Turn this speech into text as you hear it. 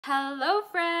Hello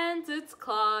friends, it's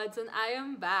Claude and I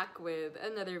am back with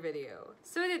another video.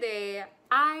 So today,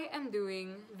 I am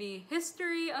doing the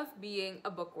history of being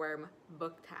a bookworm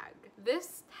book tag.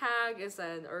 This tag is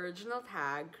an original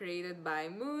tag created by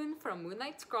Moon from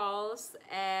Moonlight Scrolls,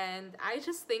 and I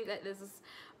just think that this is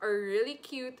a really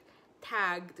cute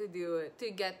tag to do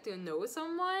to get to know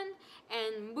someone,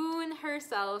 and Moon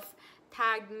herself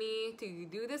tagged me to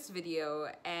do this video.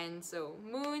 And so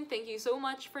Moon, thank you so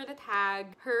much for the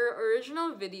tag. Her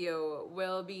original video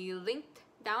will be linked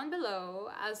down below,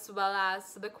 as well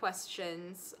as the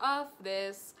questions of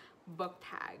this book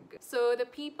tag. So the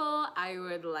people I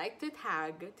would like to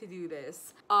tag to do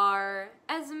this are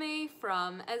Esme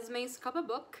from Esme's Cup of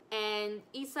Book and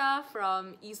Isa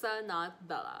from Isa Not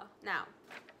Bella. Now,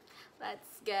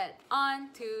 let's get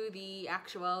on to the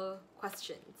actual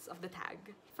questions of the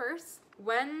tag. First,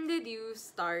 when did you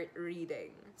start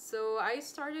reading? So I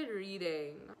started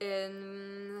reading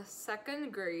in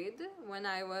 2nd grade when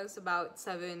I was about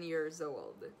 7 years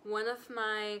old. One of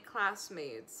my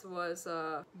classmates was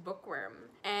a bookworm,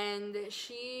 and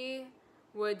she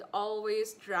would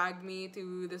always drag me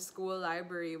to the school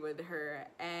library with her,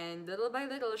 and little by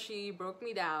little she broke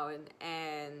me down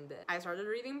and I started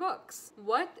reading books.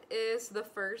 What is the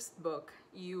first book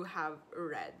you have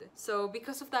read? So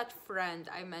because of that friend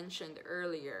I mentioned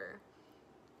earlier,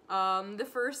 the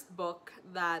first book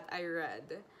that I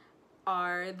read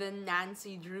are the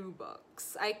Nancy Drew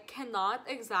books. I cannot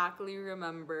exactly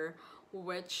remember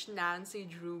which Nancy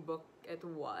Drew book it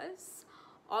was.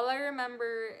 All I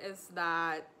remember is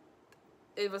that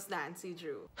it was Nancy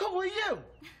Drew. Who are you?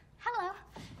 Hello,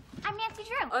 I'm Nancy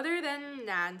Drew. Other than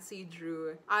Nancy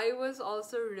Drew, I was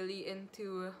also really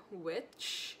into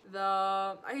w.i.t.c.h.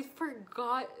 I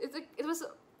forgot, it was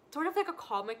sort of like a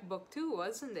comic book too,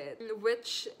 wasn't it?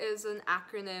 W.i.t.c.h is an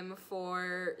acronym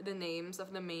for the names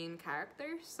of the main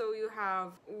characters. So you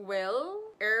have Will,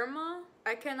 Irma,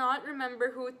 I cannot remember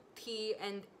who T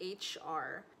and H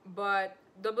are, but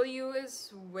W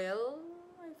is Will,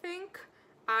 I think.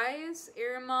 I is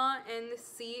Irma, and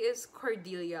C is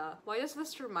Cordelia. Why does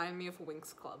this remind me of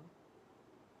Winx Club?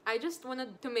 I just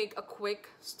wanted to make a quick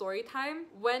story time.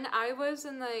 When I was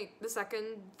in like the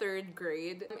 2nd, 3rd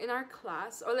grade, in our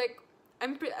class, or like,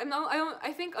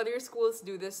 I think other schools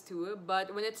do this too,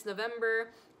 but when it's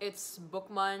November, it's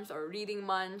book month or reading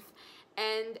month,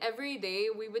 and every day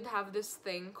we would have this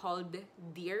thing called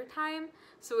Dear Time.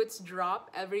 So it's drop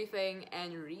everything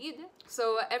and read.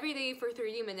 So every day for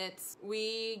 30 minutes,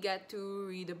 we get to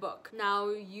read a book. Now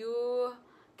you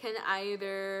can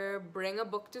either bring a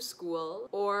book to school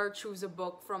or choose a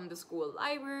book from the school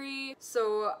library.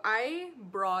 So I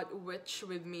brought w.i.t.c.h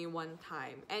with me one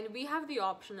time, and we have the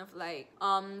option of like,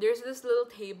 there's this little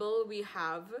table we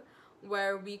have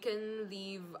where we can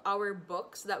leave our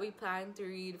books that we plan to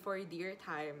read for Dear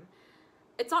Time.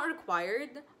 It's not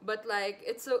required, but like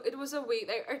it was a way,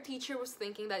 like our teacher was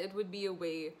thinking that it would be a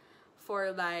way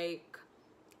for like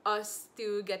us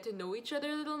to get to know each other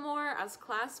a little more as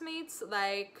classmates.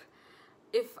 Like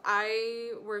if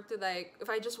I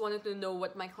just wanted to know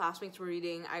what my classmates were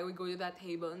reading, I would go to that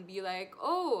table and be like,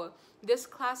 oh, this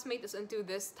classmate is into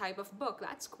this type of book,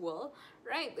 that's cool,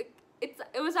 right? Like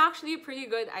it was actually a pretty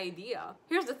good idea.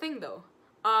 Here's the thing though,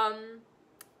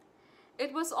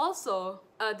 it was also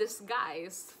a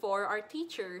disguise for our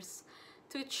teachers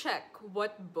to check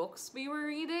what books we were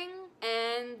reading,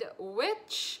 and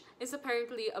which is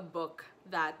apparently a book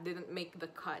that didn't make the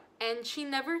cut. And she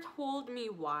never told me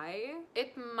why.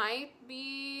 It might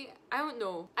be, I don't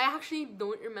know. I actually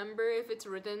don't remember if it's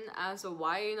written as a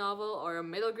YA novel or a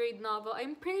middle grade novel.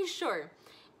 I'm pretty sure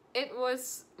it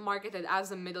was marketed as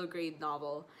a middle grade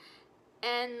novel.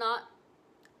 And not...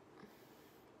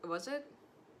 was it?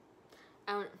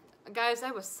 Guys,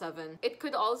 I was 7. It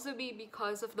could also be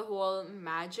because of the whole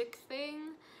magic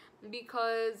thing,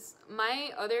 because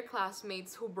my other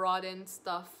classmates who brought in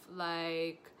stuff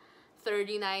like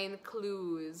 39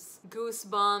 Clues,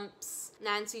 Goosebumps,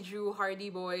 Nancy Drew, Hardy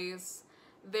Boys,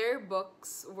 their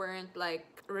books weren't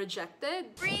like rejected.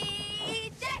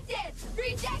 Rejected!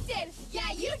 Rejected!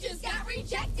 Yeah, you just got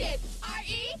rejected!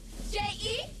 R-E-J-E-C-T-E-D,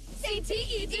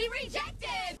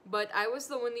 rejected! But I was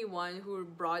the only one who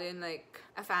brought in like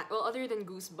a well, other than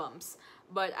Goosebumps,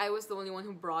 but I was the only one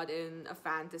who brought in a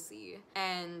fantasy.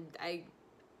 And I,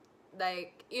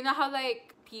 like, you know how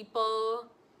like people,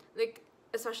 like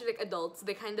especially like adults,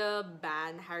 they kind of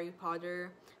ban Harry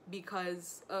Potter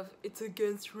because of it's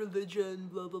against religion,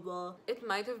 blah blah blah. It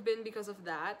might have been because of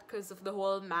that, because of the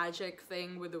whole magic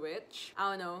thing with the witch. I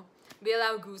don't know. They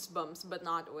allow Goosebumps but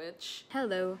not witch.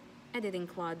 Hello, editing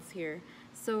Claude's here.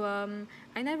 So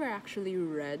I never actually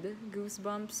read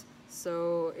Goosebumps,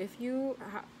 So if you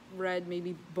read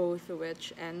maybe both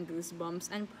Witch and Goosebumps,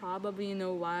 and probably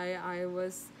know why I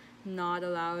was not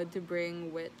allowed to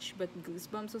bring Witch but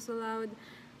Goosebumps was allowed,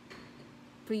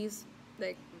 please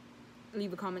like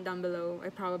leave a comment down below. I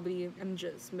probably am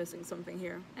just missing something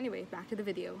here. Anyway, back to the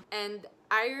video. And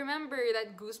I remember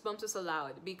that Goosebumps was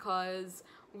allowed because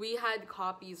we had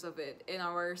copies of it in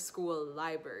our school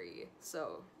library.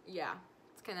 So yeah,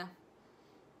 it's kind of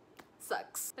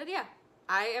sucks. But yeah,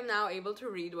 I am now able to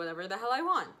read whatever the hell I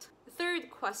want. The third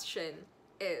question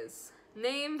is,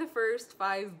 name the first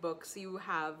 5 books you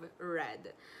have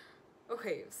read.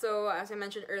 Okay, so as I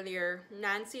mentioned earlier,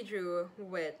 Nancy Drew,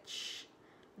 Witch,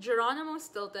 Geronimo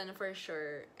Stilton for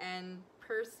sure, and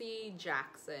Percy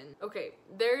Jackson. Okay,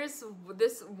 there's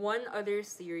this one other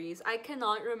series. I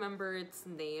cannot remember its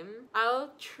name.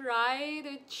 I'll try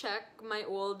to check my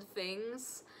old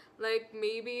things. Like,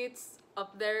 maybe it's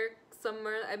up there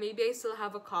somewhere. Maybe I still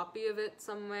have a copy of it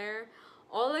somewhere.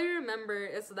 All I remember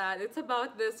is that it's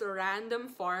about this random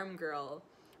farm girl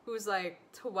who's like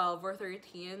 12 or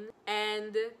 13,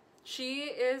 and she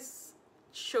is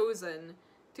chosen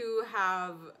to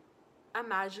have a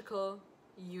magical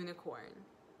unicorn.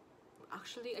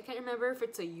 Actually, I can't remember if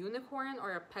it's a unicorn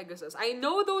or a Pegasus. I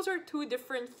know those are 2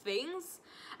 different things.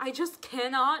 I just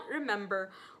cannot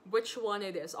remember which one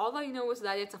it is. All I know is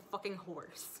that it's a fucking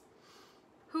horse.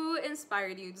 Who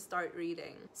inspired you to start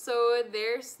reading? So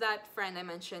there's that friend I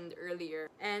mentioned earlier.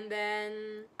 And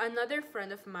then another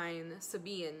friend of mine,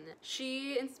 Sabine.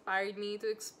 She inspired me to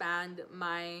expand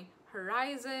my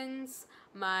horizons,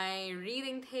 my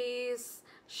reading taste.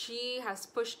 She has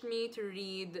pushed me to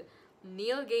read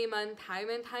Neil Gaiman time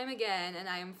and time again, and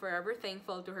I am forever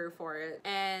thankful to her for it.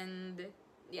 And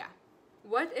yeah.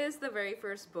 What is the very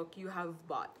first book you have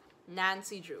bought?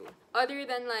 Nancy Drew. Other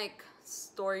than like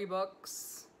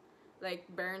storybooks, like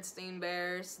Berenstain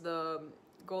Bears, the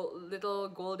Little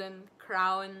Golden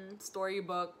Crown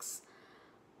storybooks,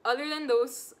 other than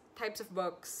those types of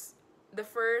books, the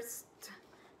first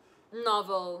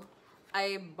novel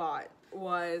I bought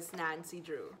was Nancy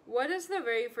Drew. What is the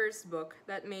very first book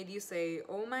that made you say,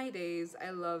 oh my days, I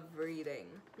love reading?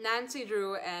 Nancy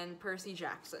Drew and Percy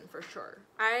Jackson for sure.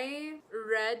 I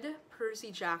read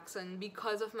Percy Jackson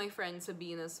because of my friend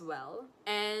Sabine as well.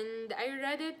 And I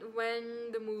read it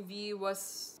when the movie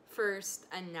was first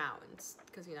announced.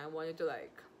 Because, you know, I wanted to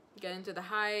like get into the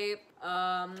hype.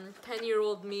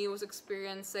 10-year-old me was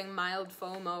experiencing mild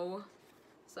FOMO.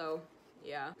 So,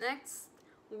 yeah. Next.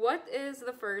 What is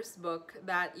the first book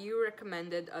that you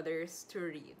recommended others to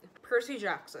read? Percy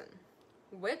Jackson,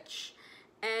 Witch,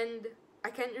 and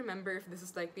I can't remember if this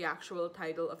is like the actual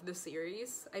title of the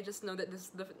series. I just know that this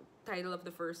is the title of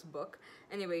the first book.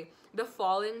 Anyway, The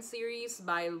Fallen series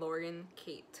by Lauren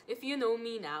Kate. If you know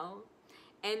me now,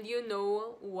 and you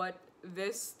know what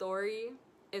this story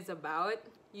is about,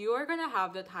 you are gonna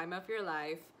have the time of your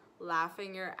life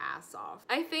laughing your ass off.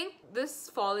 I think this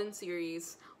Fallen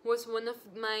series was one of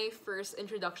my first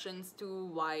introductions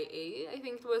to YA. I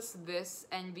think it was this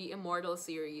and the Immortal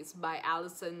series by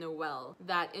Alison Noel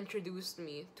that introduced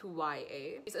me to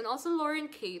YA. And also Lauren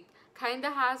Kate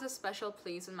kinda has a special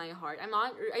place in my heart.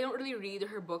 I don't really read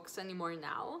her books anymore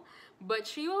now, but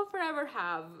she will forever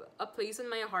have a place in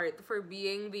my heart for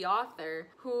being the author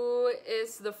who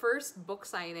is the first book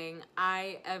signing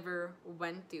I ever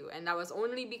went to. And that was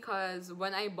only because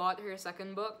when I bought her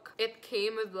second book, it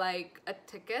came with like a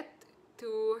ticket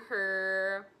to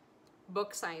her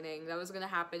book signing that was gonna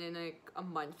happen in like a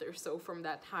month or so from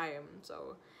that time.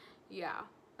 So yeah,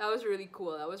 that was really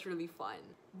cool. That was really fun.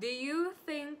 Do you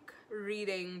think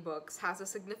reading books has a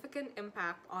significant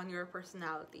impact on your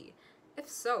personality? If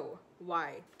so,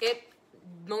 why? It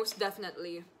most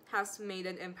definitely has made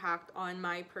an impact on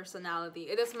my personality.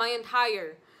 It is my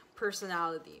entire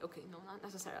personality. Okay, no, not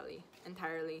necessarily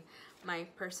entirely my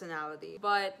personality,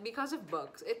 but because of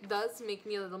books, it does make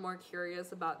me a little more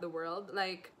curious about the world.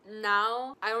 Like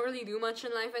now, I don't really do much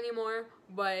in life anymore,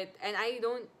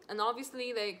 and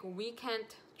obviously like we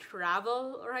can't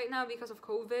travel right now because of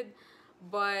COVID,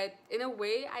 but in a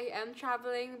way I am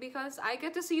traveling because I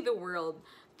get to see the world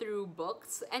through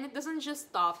books, and it doesn't just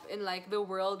stop in like the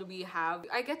world we have.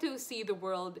 I get to see the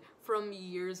world from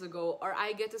years ago, or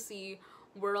I get to see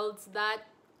worlds that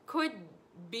could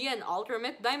be an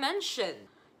alternate dimension.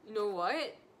 You know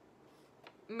what?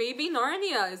 Maybe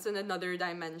Narnia is in another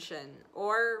dimension,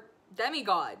 or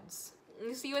demigods.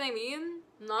 You see what I mean?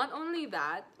 Not only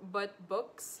that, but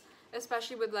books,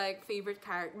 especially with like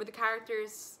with the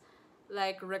characters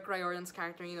like Rick Riordan's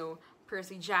character, you know,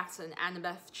 Percy Jackson,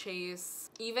 Annabeth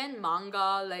Chase, even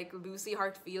manga like Lucy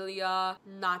Heartfilia,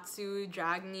 Natsu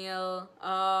Dragneel,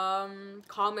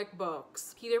 comic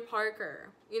books, Peter Parker.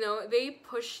 You know, they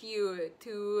push you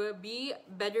to be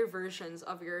better versions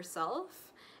of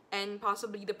yourself and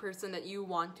possibly the person that you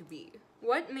want to be.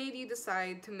 What made you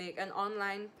decide to make an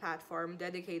online platform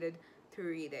dedicated to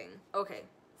reading? Okay,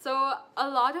 so a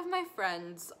lot of my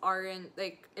friends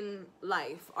in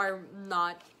life are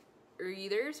not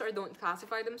readers or don't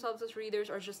classify themselves as readers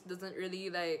or just doesn't really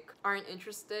aren't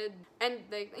interested, and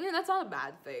that's not a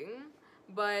bad thing,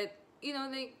 but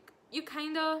it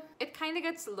kind of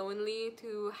gets lonely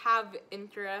to have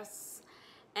interests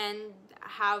and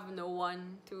have no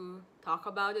one to talk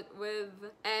about it with.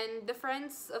 And the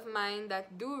friends of mine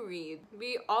that do read,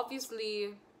 we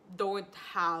obviously don't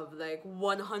have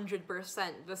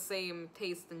 100% the same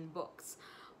taste in books,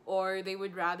 or they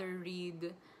would rather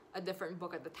read a different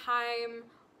book at the time,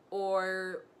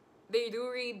 or they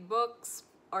do read books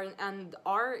and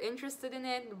are interested in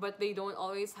it, but they don't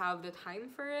always have the time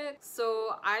for it.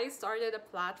 So I started a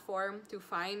platform to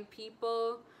find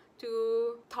people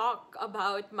to talk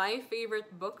about my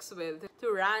favorite books with,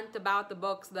 to rant about the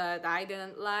books that I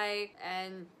didn't like,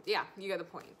 and yeah, you get the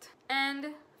point. And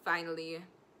finally,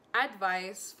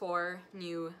 advice for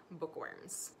new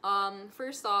bookworms.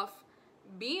 First off,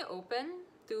 be open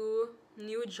to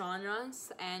new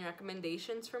genres and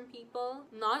recommendations from people.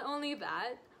 Not only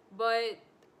that, but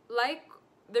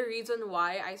the reason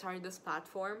why I started this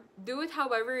platform, do it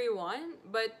however you want,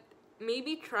 but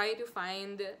maybe try to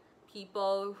find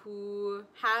people who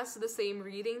has the same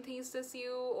reading taste as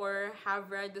you or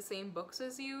have read the same books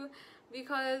as you,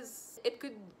 because it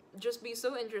could just be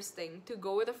so interesting to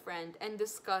go with a friend and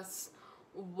discuss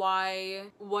why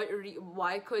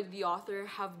could the author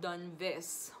have done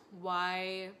this,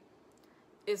 why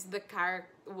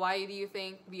do you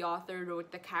think the author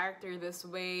wrote the character this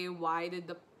way, why did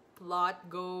the plot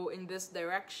go in this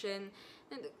direction.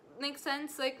 And it makes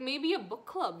sense. Maybe a book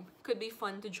club could be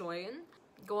fun to join.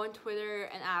 Go on Twitter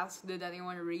and ask, did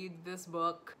anyone read this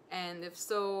book? And if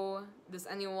so, does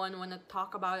anyone want to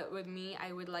talk about it with me?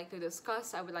 I would like to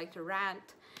discuss, I would like to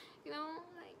rant.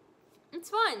 It's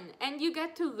fun, and you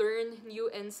get to learn new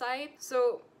insight.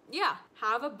 So yeah,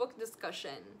 have a book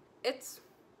discussion.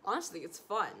 Honestly, it's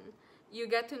fun. You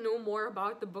get to know more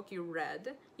about the book you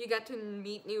read. You get to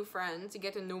meet new friends. You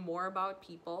get to know more about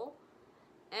people.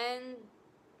 And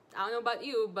I don't know about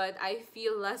you, but I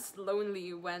feel less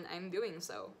lonely when I'm doing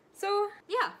so. So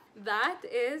yeah, that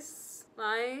is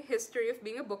my history of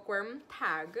being a bookworm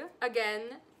tag.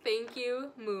 Again, thank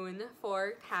you, Moon,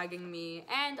 for tagging me.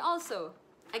 And also,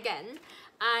 again,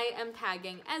 I am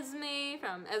tagging Esme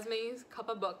from Esme's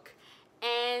Kappa Book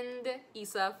and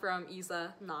Isa from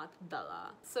Isa Not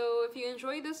Bella. So if you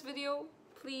enjoyed this video,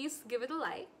 please give it a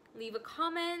like, leave a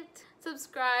comment,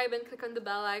 subscribe, and click on the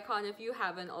bell icon if you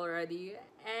haven't already.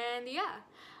 And yeah,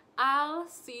 I'll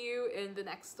see you in the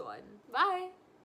next one. Bye!